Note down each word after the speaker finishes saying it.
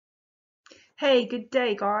Hey, good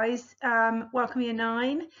day, guys. Welcome year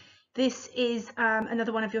 9. This is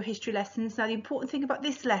another one of your history lessons. Now, the important thing about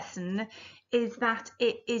this lesson is that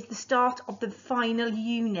it is the start of the final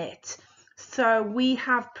unit. So we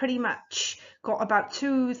have pretty much got about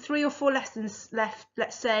 2, 3 or 4 lessons left,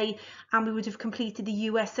 let's say, and we would have completed the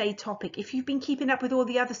USA topic. If you've been keeping up with all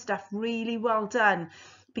the other stuff, really well done,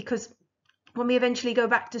 because when we eventually go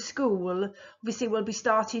back to school, obviously we'll be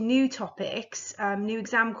starting new topics, new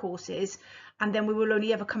exam courses, and then we will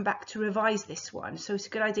only ever come back to revise this one. So it's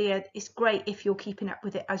a good idea. It's great if you're keeping up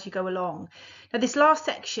with it as you go along. Now, this last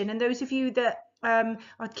section, and those of you that are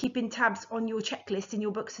keeping tabs on your checklist in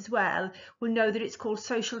your books as well, will know that it's called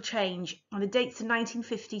Social Change, and the dates are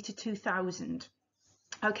 1950 to 2000.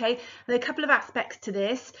 Okay, there are a couple of aspects to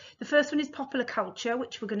this. The first one is popular culture,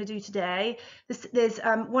 which we're going to do today. There's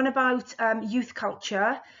one about youth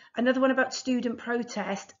culture, another one about student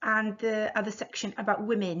protest, and the other section about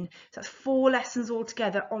women. So that's 4 lessons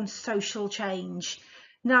altogether on social change.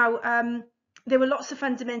 Now, there were lots of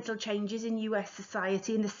fundamental changes in US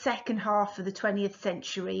society in the second half of the 20th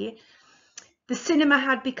century. The cinema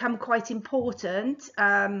had become quite important,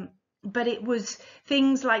 but it was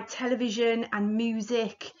things like television and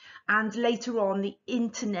music, and later on the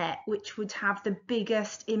internet, which would have the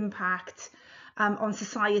biggest impact on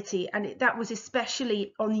society, and that was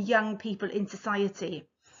especially on young people in society.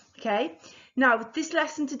 Okay, now this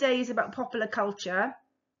lesson today is about popular culture.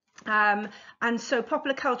 And so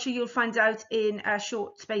popular culture, you'll find out in a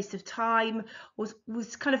short space of time,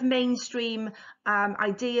 was kind of mainstream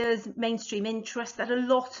ideas, mainstream interests that a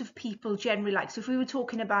lot of people generally like. So if we were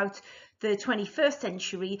talking about the 21st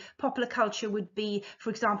century, popular culture would be,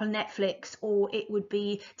 for example, Netflix, or it would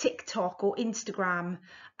be TikTok or Instagram.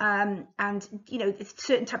 And, you know,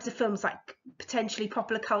 certain types of films, like potentially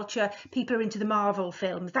popular culture, people are into the Marvel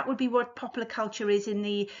films. That would be what popular culture is in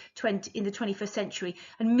the 21st century.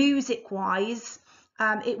 And music wise,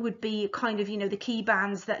 it would be kind of, you know, the key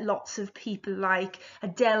bands that lots of people like.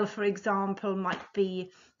 Adele, for example, might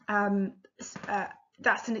be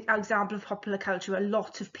that's an example of popular culture. A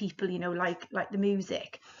lot of people, you know, like the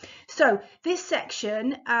music. So this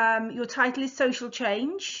section, your title is Social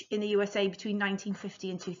Change in the USA between 1950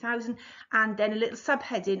 and 2000, and then a little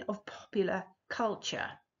subheading of popular culture.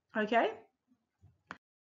 Okay,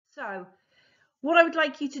 so what I would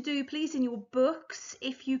like you to do, please, in your books,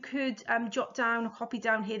 if you could jot down or copy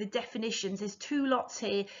down here the definitions. There's 2 lots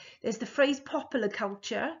here. There's the phrase popular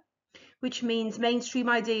culture, which means mainstream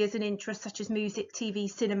ideas and interests such as music, TV,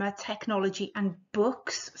 cinema, technology, and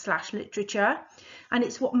books/literature. And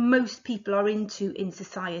it's what most people are into in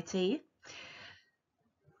society.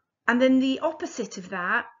 And then the opposite of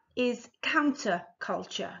that is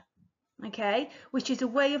counterculture, okay, which is a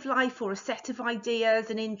way of life or a set of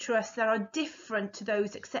ideas and interests that are different to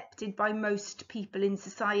those accepted by most people in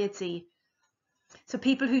society. So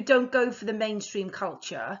people who don't go for the mainstream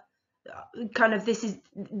culture, kind of this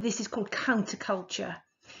is called counterculture.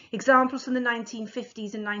 Examples from the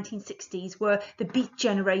 1950s and 1960s were the Beat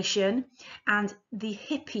Generation and the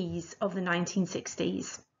hippies of the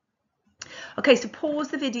 1960s. Okay, so pause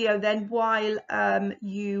the video then while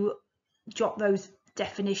you jot those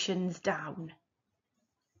definitions down.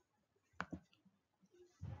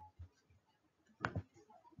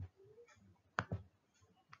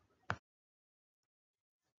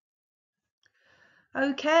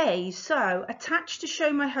 Okay, so attached to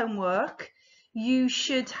show my homework, you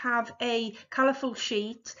should have a colourful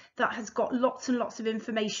sheet that has got lots and lots of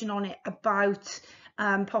information on it about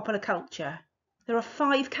popular culture. There are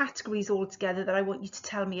 5 categories altogether that I want you to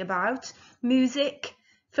tell me about: music,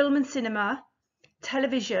 film and cinema,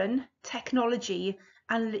 television, technology,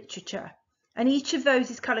 and literature. And each of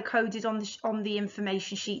those is colour coded on the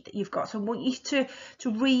information sheet that you've got. So I want you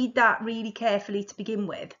to read that really carefully to begin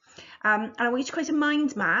with. And I want you to create a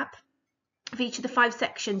mind map of each of the 5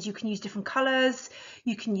 sections. You can use different colours,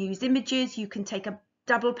 you can use images, you can take a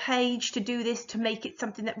double page to do this, to make it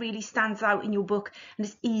something that really stands out in your book and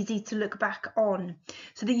it's easy to look back on.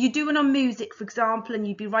 So that you do one on music, for example, and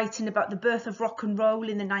you'd be writing about the birth of rock and roll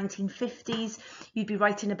in the 1950s. You'd be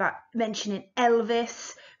writing about mentioning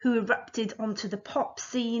Elvis, who erupted onto the pop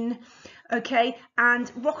scene. Okay,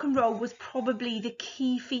 and rock and roll was probably the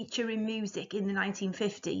key feature in music in the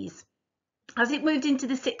 1950s. As it moved into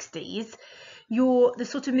the 60s, the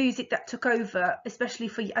sort of music that took over, especially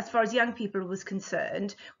for as far as young people were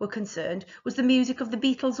concerned, was the music of the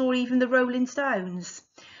Beatles or even the Rolling Stones.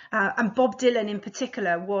 And Bob Dylan in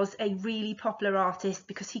particular was a really popular artist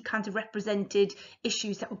because he kind of represented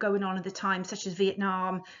issues that were going on at the time, such as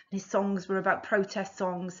Vietnam, and his songs were about protest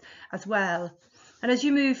songs as well. And as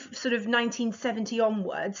you move sort of 1970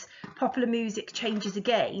 onwards, popular music changes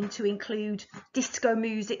again to include disco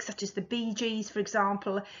music, such as the Bee Gees, for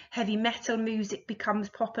example. Heavy metal music becomes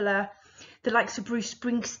popular. The likes of Bruce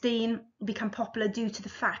Springsteen become popular due to the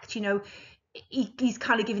fact, you know, he's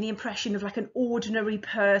kind of giving the impression of like an ordinary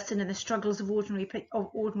person and the struggles of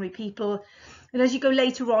ordinary people. And as you go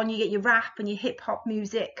later on, you get your rap and your hip hop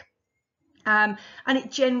music. And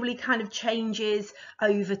it generally kind of changes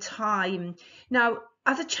over time. Now,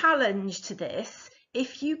 as a challenge to this,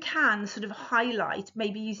 if you can sort of highlight,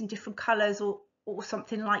 maybe using different colours or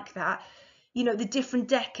something like that, you know, the different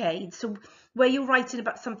decades. So where you're writing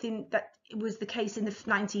about something that was the case in the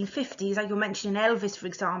 1950s, like you're mentioning Elvis, for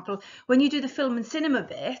example, when you do the film and cinema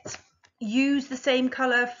bit, use the same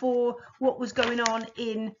colour for what was going on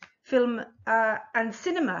in film and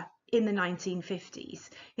cinema in the 1950s,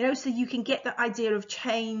 you know, so you can get that idea of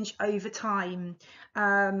change over time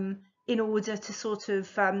in order to sort of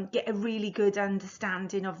get a really good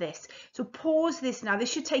understanding of this. So pause this now. This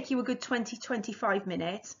should take you a good 20-25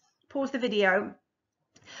 minutes. Pause the video.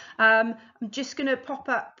 I'm just going to pop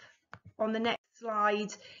up on the next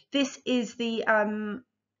slide. This is the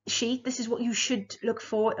sheet. This is what you should look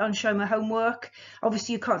for on Show My Homework.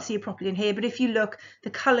 Obviously you can't see it properly in here, but if you look, the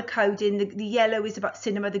color coding, the yellow is about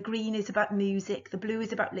cinema, the green is about music, the blue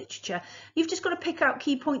is about literature. You've just got to pick out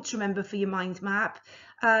key points, remember, for your mind map.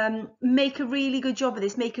 Make a really good job of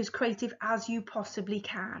this. Make as creative as you possibly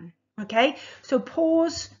can. Okay, so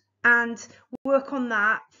pause and work on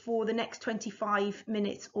that for the next 25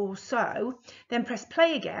 minutes or so, then press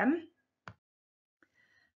play again.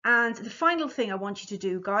 And the final thing I want you to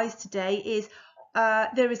do, guys, today is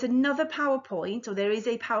there is another PowerPoint, or there is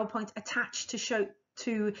a PowerPoint attached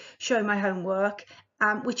to show my homework,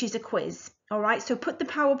 which is a quiz. All right, so put the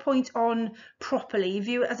PowerPoint on properly,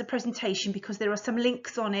 view it as a presentation, because there are some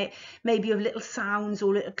links on it, maybe of little sounds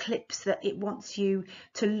or little clips that it wants you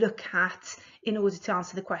to look at in order to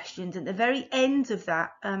answer the questions. And at the very end of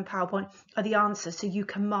that PowerPoint are the answers, so you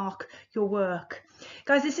can mark your work.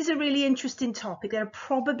 Guys, this is a really interesting topic. There are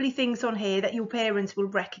probably things on here that your parents will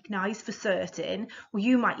recognise for certain, or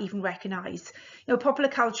you might even recognise. You know, popular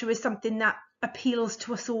culture is something that appeals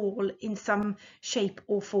to us all in some shape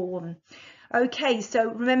or form. Okay,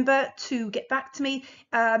 so remember to get back to me,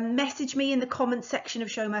 message me in the comments section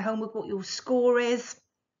of Show My Homework what your score is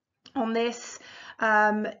on this,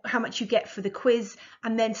 how much you get for the quiz,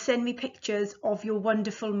 and then send me pictures of your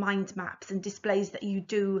wonderful mind maps and displays that you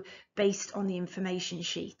do based on the information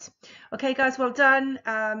sheet. Okay guys, well done.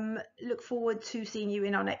 Look forward to seeing you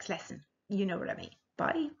in our next lesson. You know what I mean.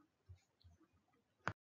 Bye.